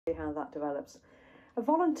how that develops.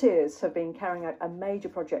 Volunteers have been carrying out a major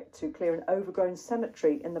project to clear an overgrown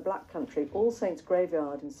cemetery in the Black Country. All Saints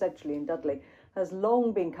Graveyard in Sedgley in Dudley has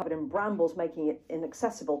long been covered in brambles, making it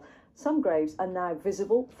inaccessible. Some graves are now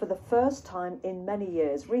visible for the first time in many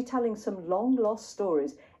years, retelling some long-lost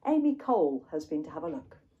stories. Amy Cole has been to have a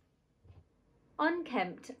look.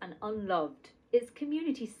 Unkempt and unloved, it's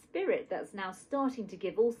community spirit that's now starting to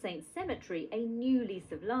give All Saints Cemetery a new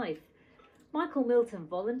lease of life. Michael Milton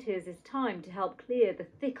volunteers his time to help clear the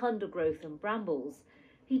thick undergrowth and brambles.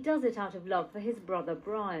 He does it out of love for his brother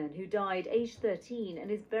Brian, who died aged 13 and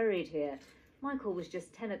is buried here. Michael was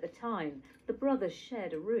just 10 at the time. The brothers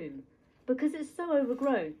shared a room. Because it's so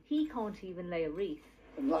overgrown, he can't even lay a wreath.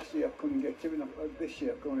 And last year I couldn't get to it, this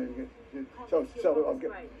year I've gone in and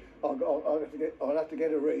get I'll have to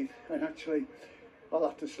get a wreath, and actually I'll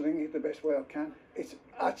have to sling it the best way I can. It's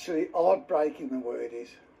actually heartbreaking, the word is,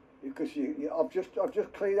 because I've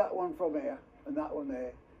just cleared that one from here and that one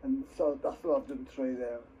there, and so that's what I've done 3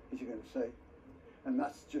 there, as you can see, and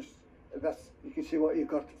that's you can see what you've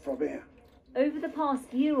got from here. Over the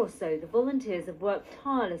past year or so, the volunteers have worked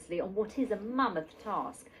tirelessly on what is a mammoth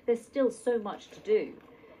task. There's still so much to do.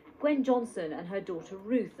 Gwen Johnson and her daughter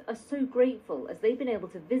Ruth are so grateful as they've been able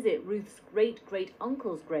to visit Ruth's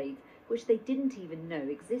great-great-uncle's grave, which they didn't even know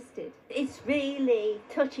existed. It's really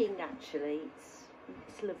touching, actually.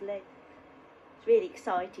 It's lovely. It's really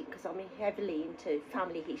exciting because I'm heavily into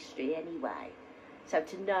family history anyway. So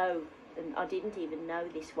to know, and I didn't even know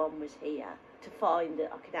this one was here, to find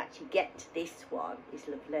that I could actually get to this one is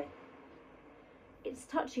lovely. It's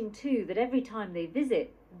touching too that every time they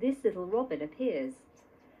visit, this little robin appears.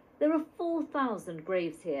 There are 4,000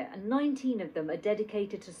 graves here, and 19 of them are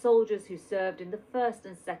dedicated to soldiers who served in the First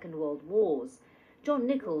and Second World Wars. John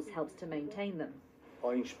Nichols helps to maintain them.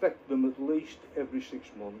 I inspect them at least every 6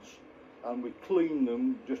 months, and we clean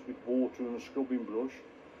them just with water and a scrubbing brush,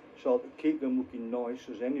 so to keep them looking nice,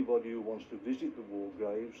 as anybody who wants to visit the war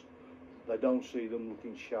graves, they don't see them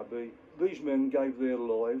looking shabby. These men gave their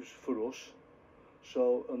lives for us,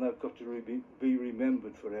 and they've got to be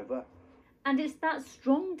remembered forever. And it's that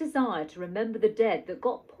strong desire to remember the dead that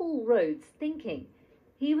got Paul Rhodes thinking.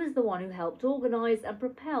 He was the one who helped organise and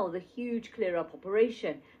propel the huge clear-up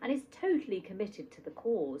operation and is totally committed to the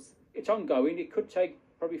cause. It's ongoing. It could take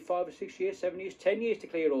probably 5 or 6 years, 7 years, 10 years to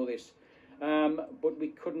clear all this. But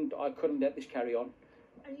I couldn't let this carry on.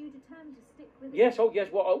 Are you determined to stick with it? Yes, oh yes,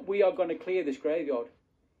 well, we are going to clear this graveyard.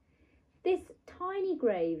 This tiny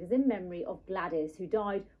grave is in memory of Gladys, who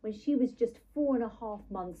died when she was just 4.5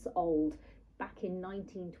 months old back in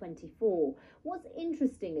 1924. What's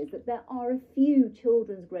interesting is that there are a few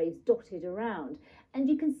children's graves dotted around, and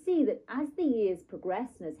you can see that as the years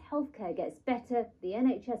progress and as healthcare gets better, the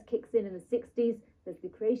NHS kicks in the 60s, there's the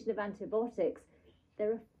creation of antibiotics,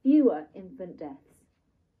 there are fewer infant deaths.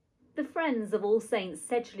 The Friends of All Saints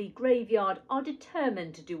Sedgley Graveyard are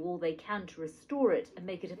determined to do all they can to restore it and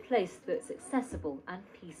make it a place that's accessible and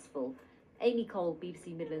peaceful. Amy Cole,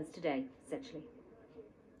 BBC Midlands Today, Sedgley.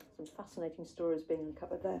 Some fascinating stories being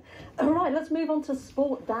uncovered there. All right, let's move on to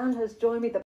sport. Dan has joined me.